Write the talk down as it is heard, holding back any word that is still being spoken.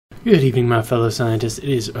Good evening, my fellow scientists. It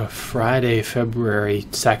is Friday, February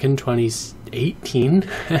 2nd, 2018,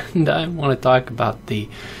 and I want to talk about the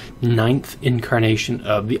 9th incarnation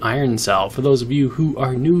of the iron cell. For those of you who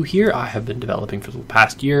are new here, I have been developing for the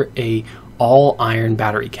past year a all-iron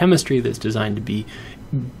battery chemistry that's designed to be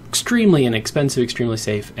extremely inexpensive, extremely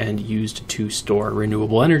safe, and used to store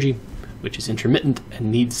renewable energy, which is intermittent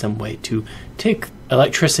and needs some way to take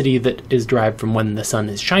electricity that is derived from when the sun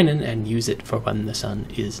is shining and use it for when the sun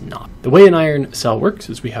is not. The way an iron cell works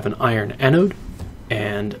is we have an iron anode,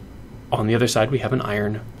 and on the other side we have an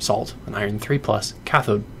iron salt, an iron 3+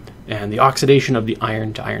 cathode. And the oxidation of the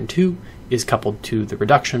iron to iron 2 is coupled to the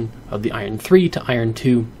reduction of the iron 3 to iron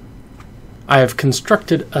 2. I have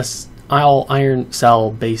constructed a all-iron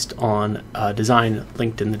cell based on a design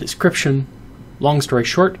linked in the description. Long story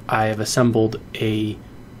short, I have assembled a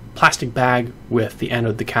plastic bag with the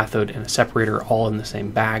anode, the cathode, and a separator all in the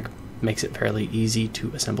same bag. Makes it fairly easy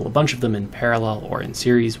to assemble a bunch of them in parallel or in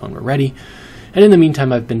series when we're ready. And in the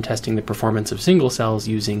meantime, I've been testing the performance of single cells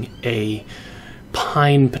using a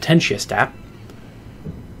pine potentiostat.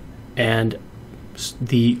 And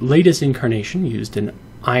the latest incarnation used an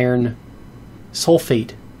iron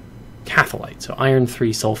sulfate catholyte. So iron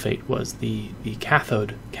 3 sulfate was the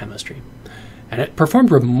cathode chemistry. And it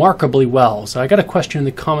performed remarkably well. So I got a question in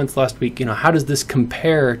the comments last week, how does this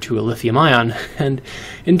compare to a lithium ion? And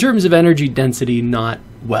in terms of energy density, not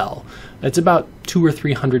well. It's about 200 or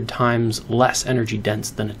 300 times less energy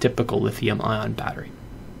dense than a typical lithium ion battery.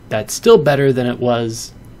 That's still better than it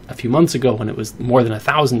was a few months ago when it was more than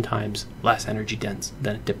 1,000 times less energy dense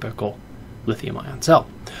than a typical lithium ion cell.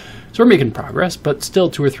 So we're making progress, but still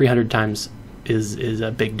 200 or 300 times is a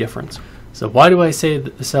big difference. So why do I say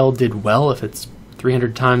that the cell did well if it's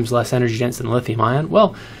 300 times less energy dense than lithium ion?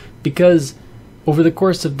 Well, because over the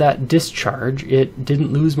course of that discharge, it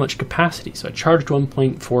didn't lose much capacity. So I charged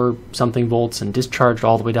 1.4 something volts and discharged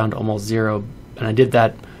all the way down to almost 0. And I did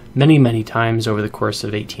that many, many times over the course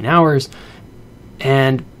of 18 hours.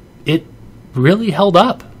 And it really held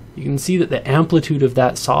up. You can see that the amplitude of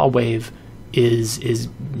that saw wave is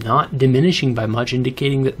not diminishing by much,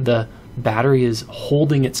 indicating that the battery is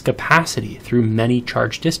holding its capacity through many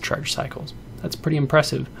charge-discharge cycles. That's pretty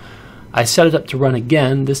impressive. I set it up to run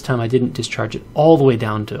again. This time I didn't discharge it all the way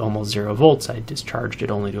down to almost 0 volts. I discharged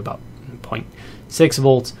it only to about 0.6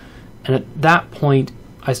 volts. And at that point,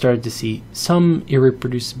 I started to see some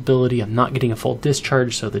irreproducibility. I'm not getting a full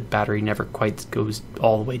discharge, so the battery never quite goes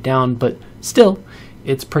all the way down. But still,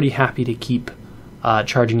 it's pretty happy to keep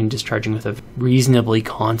charging and discharging with a reasonably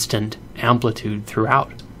constant amplitude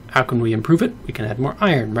throughout. How can we improve it? We can add more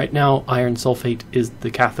iron. Right now, iron sulfate is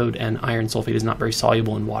the cathode, and iron sulfate is not very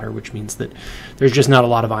soluble in water, which means that there's just not a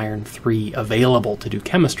lot of iron 3 available to do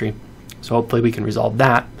chemistry. So hopefully we can resolve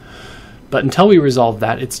that. But until we resolve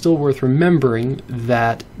that, it's still worth remembering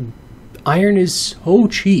that iron is so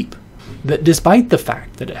cheap that despite the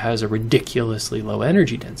fact that it has a ridiculously low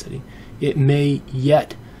energy density, it may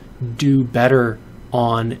yet do better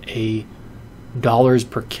on a dollars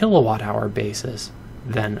per kilowatt hour basis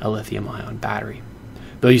than a lithium-ion battery.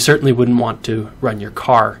 Though you certainly wouldn't want to run your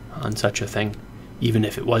car on such a thing, even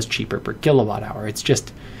if it was cheaper per kilowatt hour. It's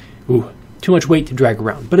just too much weight to drag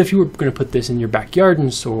around. But if you were going to put this in your backyard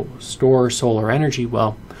and store solar energy,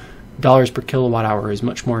 well, dollars per kilowatt hour is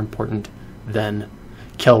much more important than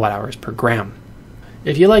kilowatt hours per gram.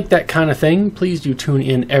 If you like that kind of thing, please do tune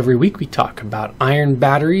in every week. We talk about iron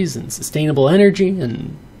batteries and sustainable energy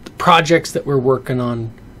and the projects that we're working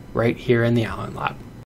on right here in the Allen Lab.